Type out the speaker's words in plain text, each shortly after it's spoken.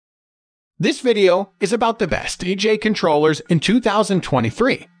This video is about the best DJ controllers in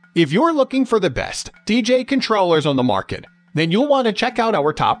 2023. If you're looking for the best DJ controllers on the market, then you'll want to check out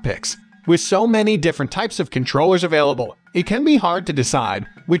our top picks. With so many different types of controllers available, it can be hard to decide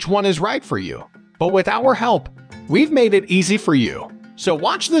which one is right for you. But with our help, we've made it easy for you. So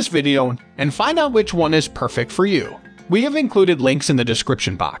watch this video and find out which one is perfect for you. We have included links in the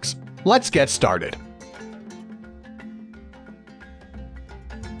description box. Let's get started.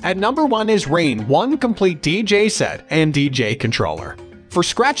 At number 1 is RANE 1 Complete DJ Set and DJ Controller. For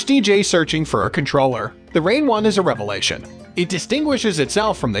scratch DJ searching for a controller, the RANE 1 is a revelation. It distinguishes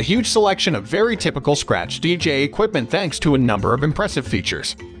itself from the huge selection of very typical scratch DJ equipment thanks to a number of impressive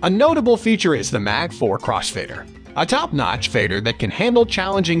features. A notable feature is the Mag 4 crossfader, a top-notch fader that can handle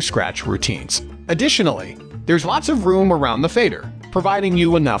challenging scratch routines. Additionally, there's lots of room around the fader, providing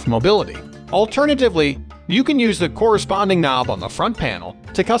you enough mobility. Alternatively, you can use the corresponding knob on the front panel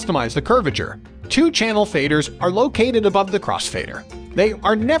to customize the curvature. 2-channel faders are located above the crossfader. They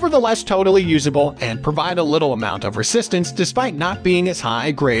are nevertheless totally usable and provide a little amount of resistance despite not being as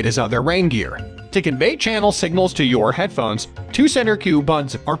high grade as other RANE gear. To convey channel signals to your headphones, 2 center Q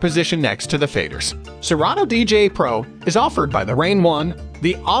buttons are positioned next to the faders. Serato DJ Pro is offered by the RANE 1.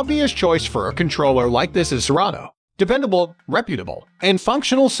 The obvious choice for a controller like this is Serato. Dependable, reputable, and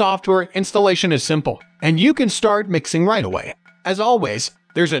functional software installation is simple, and you can start mixing right away. As always,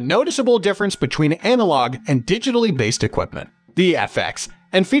 there's a noticeable difference between analog and digitally based equipment. The FX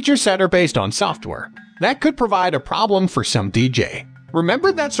and feature set are based on software. That could provide a problem for some DJ.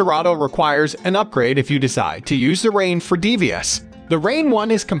 Remember that Serato requires an upgrade if you decide to use the RANE for DVS. The RANE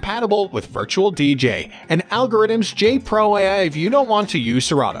 1 is compatible with Virtual DJ and Algorithms J Pro AI if you don't want to use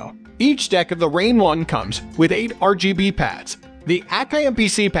Serato. Each deck of the RANE 1 comes with 8 RGB pads. The Akai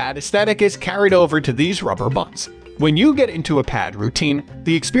MPC pad aesthetic is carried over to these rubber buns. When you get into a pad routine,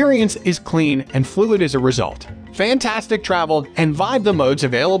 the experience is clean and fluid as a result. Fantastic travel and vibe. The modes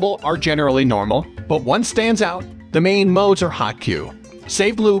available are generally normal, but one stands out. The main modes are Hot Cue,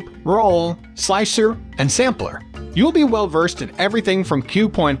 Save Loop, Roll, Slicer, and Sampler. You'll be well versed in everything from cue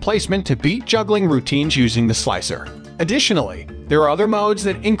point placement to beat juggling routines using the Slicer. Additionally, there are other modes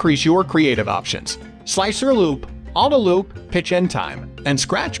that increase your creative options: Slicer Loop, Auto Loop, Pitch and Time, and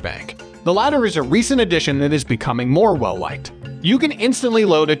Scratch Bank. The latter is a recent addition that is becoming more well-liked. You can instantly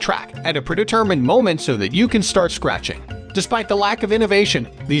load a track at a predetermined moment so that you can start scratching. Despite the lack of innovation,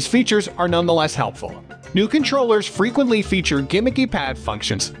 these features are nonetheless helpful. New controllers frequently feature gimmicky pad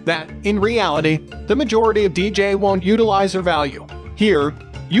functions that, in reality, the majority of DJ won't utilize or value. Here,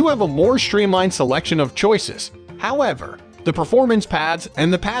 you have a more streamlined selection of choices. However, the performance pads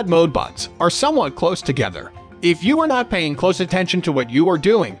and the pad mode buttons are somewhat close together. If you are not paying close attention to what you are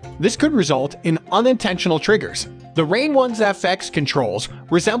doing, this could result in unintentional triggers. The RANE 1's FX controls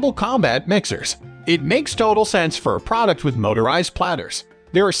resemble combat mixers. It makes total sense for a product with motorized platters.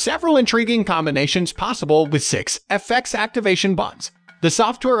 There are several intriguing combinations possible with 6 FX activation buttons. The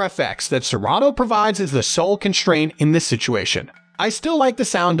software FX that Serato provides is the sole constraint in this situation. I still like the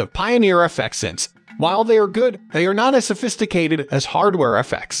sound of Pioneer FX synths. While they are good, they are not as sophisticated as hardware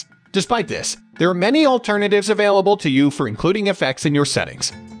FX. Despite this, there are many alternatives available to you for including effects in your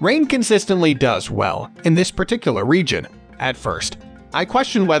settings. RANE consistently does well in this particular region. At first, I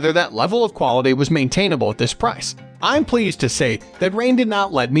questioned whether that level of quality was maintainable at this price. I'm pleased to say that RANE did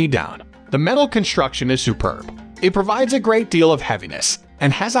not let me down. The metal construction is superb. It provides a great deal of heaviness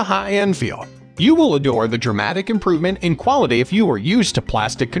and has a high-end feel. You will adore the dramatic improvement in quality if you are used to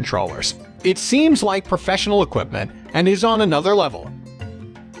plastic controllers. It seems like professional equipment and is on another level.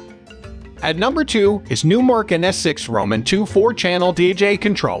 At number 2 is Numark NS6 Roman 2 4-channel DJ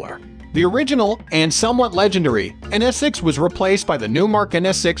controller. The original and somewhat legendary NS6 was replaced by the Numark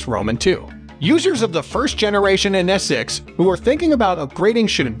NS6 Roman 2. Users of the first generation NS6 who are thinking about upgrading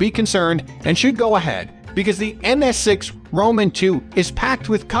shouldn't be concerned and should go ahead, because the NS6 Roman 2 is packed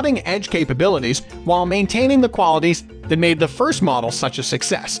with cutting-edge capabilities while maintaining the qualities that made the first model such a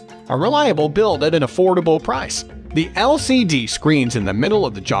success. A reliable build at an affordable price. The LCD screens in the middle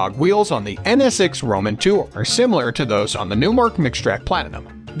of the jog wheels on the NS6 Roman 2 are similar to those on the Numark Mixtrack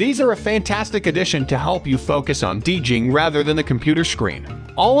Platinum. These are a fantastic addition to help you focus on DJing rather than the computer screen.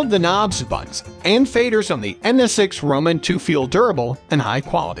 All of the knobs, buttons, and faders on the NS6 Roman 2 feel durable and high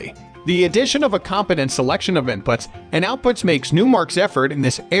quality. The addition of a competent selection of inputs and outputs makes Numark's effort in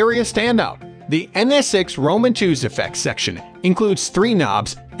this area stand out. The NS6 Roman 2's effects section includes 3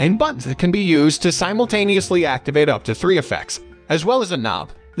 knobs and buttons that can be used to simultaneously activate up to 3 effects, as well as a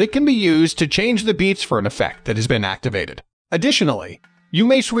knob that can be used to change the beats for an effect that has been activated. Additionally, you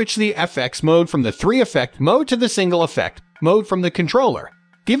may switch the FX mode from the 3-effect mode to the single effect mode from the controller.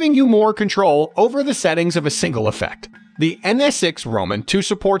 giving you more control over the settings of a single effect. The NS6 Roman 2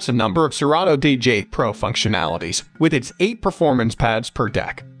 supports a number of Serato DJ Pro functionalities with its 8 performance pads per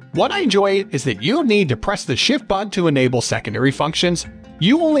deck. What I enjoy is that you don't need to press the shift button to enable secondary functions.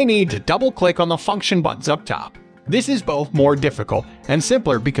 You only need to double-click on the function buttons up top. This is both more difficult and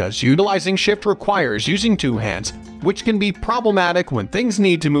simpler because utilizing shift requires using 2 hands, which can be problematic when things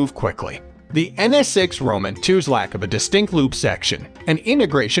need to move quickly. The NS6 Roman 2's lack of a distinct loop section and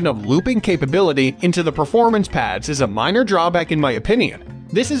integration of looping capability into the performance pads is a minor drawback in my opinion.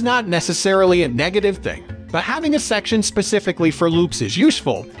 This is not necessarily a negative thing, but having a section specifically for loops is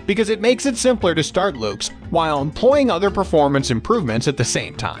useful because it makes it simpler to start loops while employing other performance improvements at the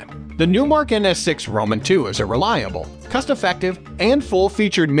same time. The Numark NS6 Roman 2 is a reliable, cost-effective, and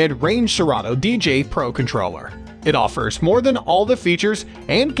full-featured mid-range Serato DJ Pro controller. It offers more than all the features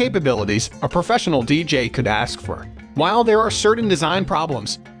and capabilities a professional DJ could ask for. While there are certain design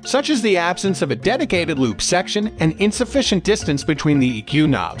problems, such as the absence of a dedicated loop section and insufficient distance between the EQ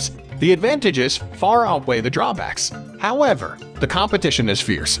knobs, the advantages far outweigh the drawbacks. However, the competition is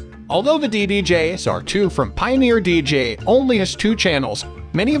fierce. Although the DJControl from Pioneer DJ only has 2 channels,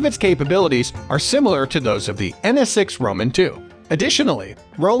 many of its capabilities are similar to those of the NS6 Roman 2. Additionally,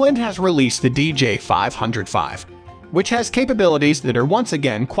 Roland has released the DJ505, which has capabilities that are once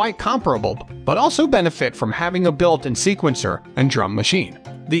again quite comparable, but also benefit from having a built-in sequencer and drum machine.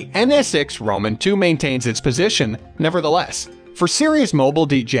 The NS6 Roman 2 maintains its position, nevertheless. For serious mobile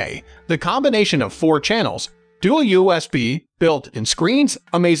DJ, the combination of 4 channels, dual USB, built-in screens,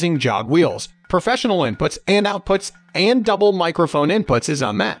 amazing jog wheels, professional inputs and outputs, and double microphone inputs is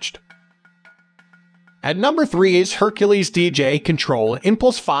unmatched. At number 3 is Hercules DJControl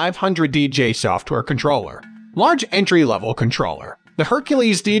Inpulse 500 DJ Software Controller. Large entry-level controller. The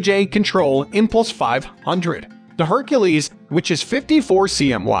Hercules DJControl Inpulse 500. The Hercules, which is 54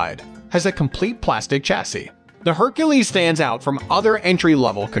 cm wide, has a complete plastic chassis. The Hercules stands out from other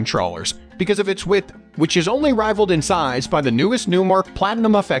entry-level controllers because of its width, which is only rivaled in size by the newest Numark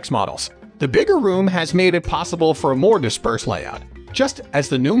Platinum FX models. The bigger room has made it possible for a more dispersed layout, just as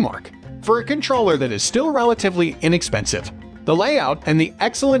the Numark. For a controller that is still relatively inexpensive, the layout and the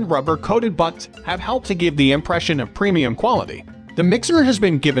excellent rubber-coated buttons have helped to give the impression of premium quality. The mixer has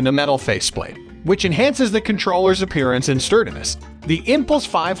been given a metal faceplate, which enhances the controller's appearance and sturdiness. The Inpulse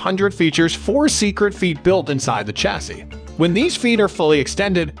 500 features 4 secret feet built inside the chassis. When these feet are fully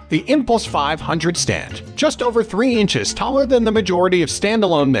extended, the Inpulse 500 stands just over 3 inches taller than the majority of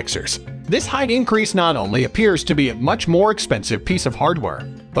standalone mixers. This height increase not only appears to be a much more expensive piece of hardware,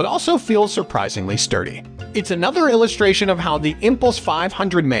 but also feels surprisingly sturdy. It's another illustration of how the Inpulse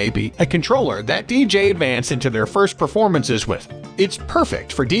 500 may be a controller that DJ advance into their first performances with. It's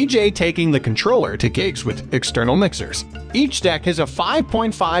perfect for DJ taking the controller to gigs with external mixers. Each deck has a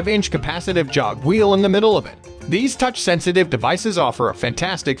 5.5-inch capacitive jog wheel in the middle of it. These touch-sensitive devices offer a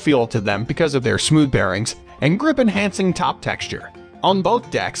fantastic feel to them because of their smooth bearings and grip-enhancing top texture. On both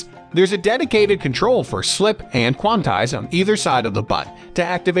decks, there's a dedicated control for slip and quantize on either side of the butt to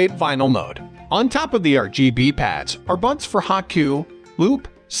activate vinyl mode. On top of the RGB pads are buttons for hot cue, loop,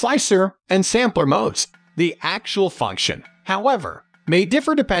 slicer, and sampler modes. The actual function, however, may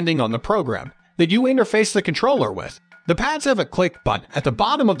differ depending on the program that you interface the controller with. The pads have a click button at the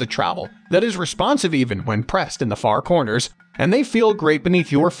bottom of the travel that is responsive even when pressed in the far corners, and they feel great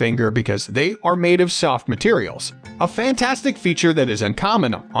beneath your finger because they are made of soft materials. A fantastic feature that is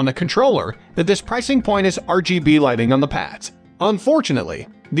uncommon on a controller at this pricing point is RGB lighting on the pads. Unfortunately,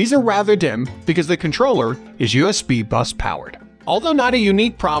 these are rather dim because the controller is USB bus powered. Although not a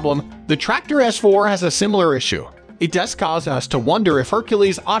unique problem, the Traktor S4 has a similar issue. It does cause us to wonder if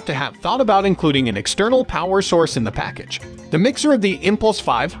Hercules ought to have thought about including an external power source in the package. The mixer of the Inpulse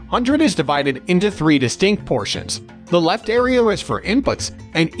 500 is divided into 3 distinct portions. The left area is for inputs,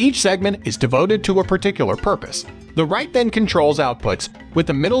 and each segment is devoted to a particular purpose. The right then controls outputs, with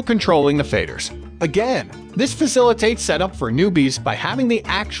the middle controlling the faders. Again, this facilitates setup for newbies by having the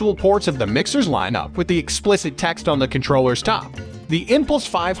actual ports of the mixers line up with the explicit text on the controller's top. The Inpulse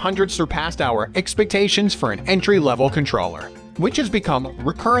 500 surpassed our expectations for an entry-level controller, which has become a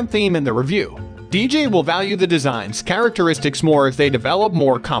recurrent theme in the review. DJ will value the design's characteristics more as they develop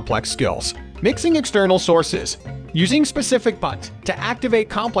more complex skills. Mixing external sources, using specific buttons to activate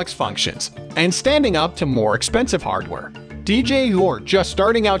complex functions, and standing up to more expensive hardware. DJ who are just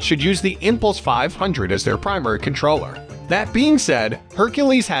starting out should use the Inpulse 500 as their primary controller. That being said,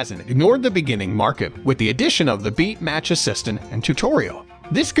 Hercules hasn't ignored the beginning market with the addition of the Beat Match Assistant and Tutorial.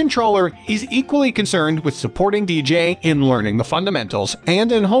 This controller is equally concerned with supporting DJ in learning the fundamentals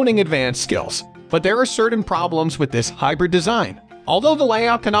and in honing advanced skills. But there are certain problems with this hybrid design. Although the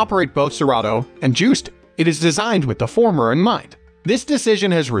layout can operate both Serato and Juiced, it is designed with the former in mind. This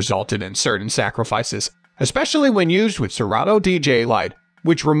decision has resulted in certain sacrifices, especially when used with Serato DJ Lite,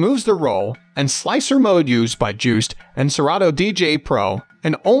 which removes the roll and slicer mode used by Juiced and Serato DJ Pro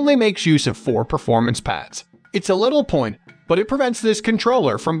and only makes use of 4 performance pads. It's a little point, but it prevents this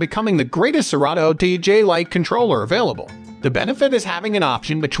controller from becoming the greatest Serato DJ Lite controller available. The benefit is having an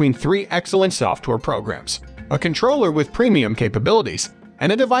option between 3 excellent software programs, a controller with premium capabilities,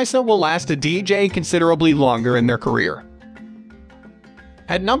 and a device that will last a DJ considerably longer in their career.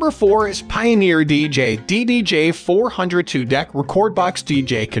 At number 4 is Pioneer DJ DDJ400 2-deck Rekordbox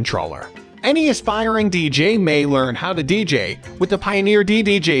DJ controller. Any aspiring DJ may learn how to DJ with the Pioneer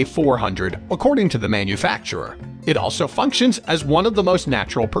DDJ400 according to the manufacturer. It also functions as one of the most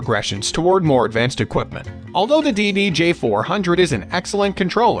natural progressions toward more advanced equipment. Although the DDJ400 is an excellent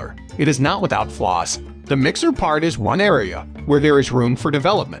controller, it is not without flaws. The mixer part is one area where there is room for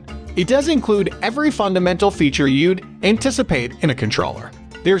development. It does include every fundamental feature you'd anticipate in a controller.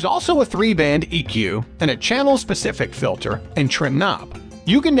 There's also a 3-band EQ and a channel-specific filter and trim knob.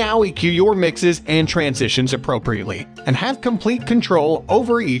 You can now EQ your mixes and transitions appropriately and have complete control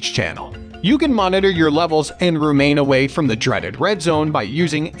over each channel. You can monitor your levels and remain away from the dreaded red zone by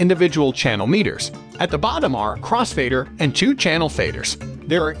using individual channel meters. At the bottom are crossfader and 2 channel faders.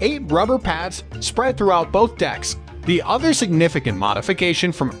 There are 8 rubber pads spread throughout both decks. The other significant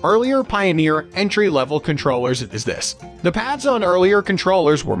modification from earlier Pioneer entry-level controllers is this. The pads on earlier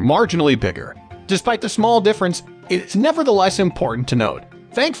controllers were marginally bigger. Despite the small difference, it is nevertheless important to note.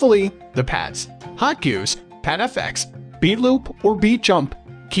 Thankfully, the pads, hot cues, pad FX, beat loop or beat jump,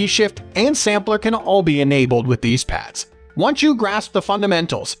 key shift, and sampler can all be enabled with these pads. Once you grasp the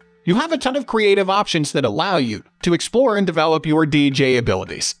fundamentals, you have a ton of creative options that allow you to explore and develop your DJ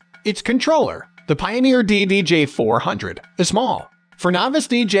abilities. Its controller, the Pioneer DDJ400, is small. For novice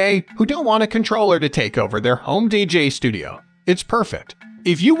DJ who don't want a controller to take over their home DJ studio, it's perfect.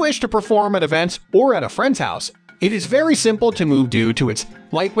 If you wish to perform at events or at a friend's house, it is very simple to move due to its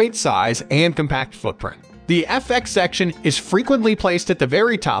lightweight size and compact footprint. The FX section is frequently placed at the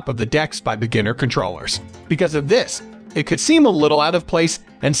very top of the decks by beginner controllers. Because of this, it could seem a little out of place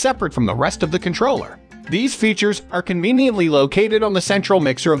and separate from the rest of the controller. These features are conveniently located on the central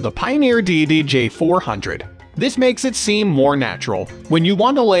mixer of the Pioneer DDJ400. This makes it seem more natural when you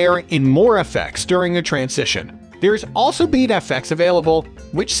want to layer in more effects during a transition. There's also Beat FX available,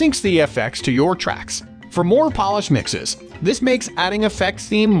 which syncs the FX to your tracks. For more polished mixes, this makes adding effects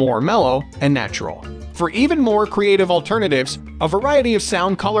seem more mellow and natural. For even more creative alternatives, a variety of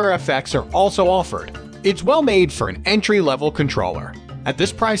sound color effects are also offered. It's well made for an entry-level controller. At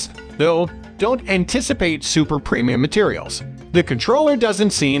this price, though, don't anticipate super premium materials. The controller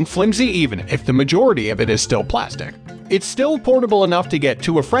doesn't seem flimsy even if the majority of it is still plastic. It's still portable enough to get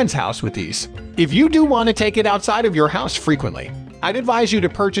to a friend's house with ease. If you do want to take it outside of your house frequently, I'd advise you to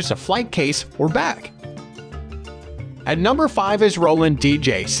purchase a flight case or bag. At number 5 is Roland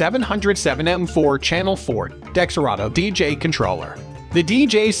DJ707M 4-channel 4-deck Serato DJ controller. The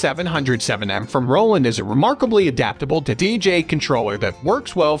DJ707M from Roland is a remarkably adaptable to DJ controller that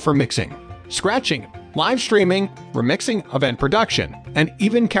works well for mixing, scratching, live streaming, remixing, event production, and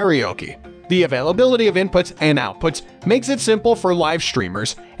even karaoke. The availability of inputs and outputs makes it simple for live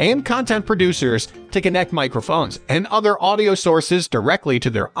streamers and content producers to connect microphones and other audio sources directly to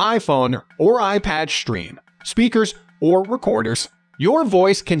their iPhone or iPad stream, speakers, or recorders. Your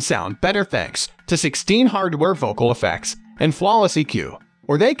voice can sound better thanks to 16 hardware vocal effects and flawless EQ,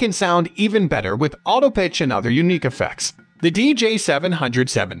 or they can sound even better with auto pitch and other unique effects. The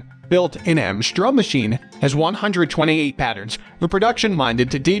DJ707 built-in M's drum machine has 128 patterns, the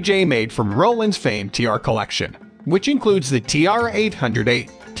production-minded to DJ made from Roland's famed TR collection, which includes the TR808,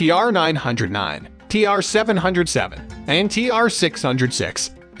 TR909, TR707, and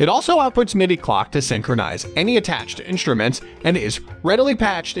TR606. It also outputs MIDI clock to synchronize any attached instruments and is readily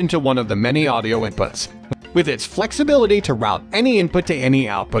patched into one of the many audio inputs. With its flexibility to route any input to any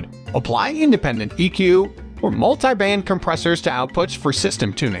output, apply independent EQ or multi-band compressors to outputs for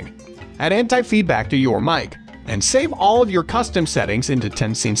system tuning, add anti-feedback to your mic, and save all of your custom settings into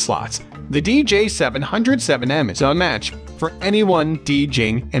 10-scene slots. The DJ707M is unmatched for anyone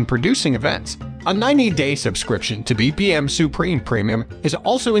DJing and producing events. A 90-day subscription to BPM Supreme Premium is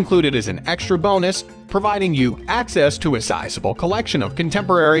also included as an extra bonus, providing you access to a sizable collection of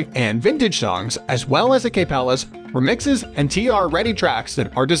contemporary and vintage songs, as well as acapellas, remixes, and TR-ready tracks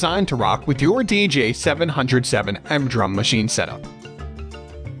that are designed to rock with your DJ707M drum machine setup.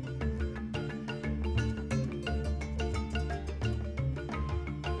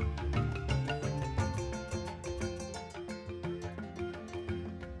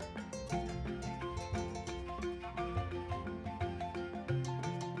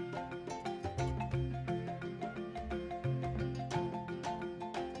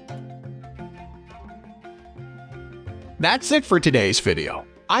 That's it for today's video.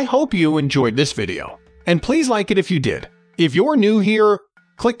 I hope you enjoyed this video, and please like it if you did. If you're new here,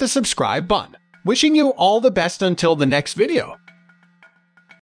 click the subscribe button. Wishing you all the best until the next video.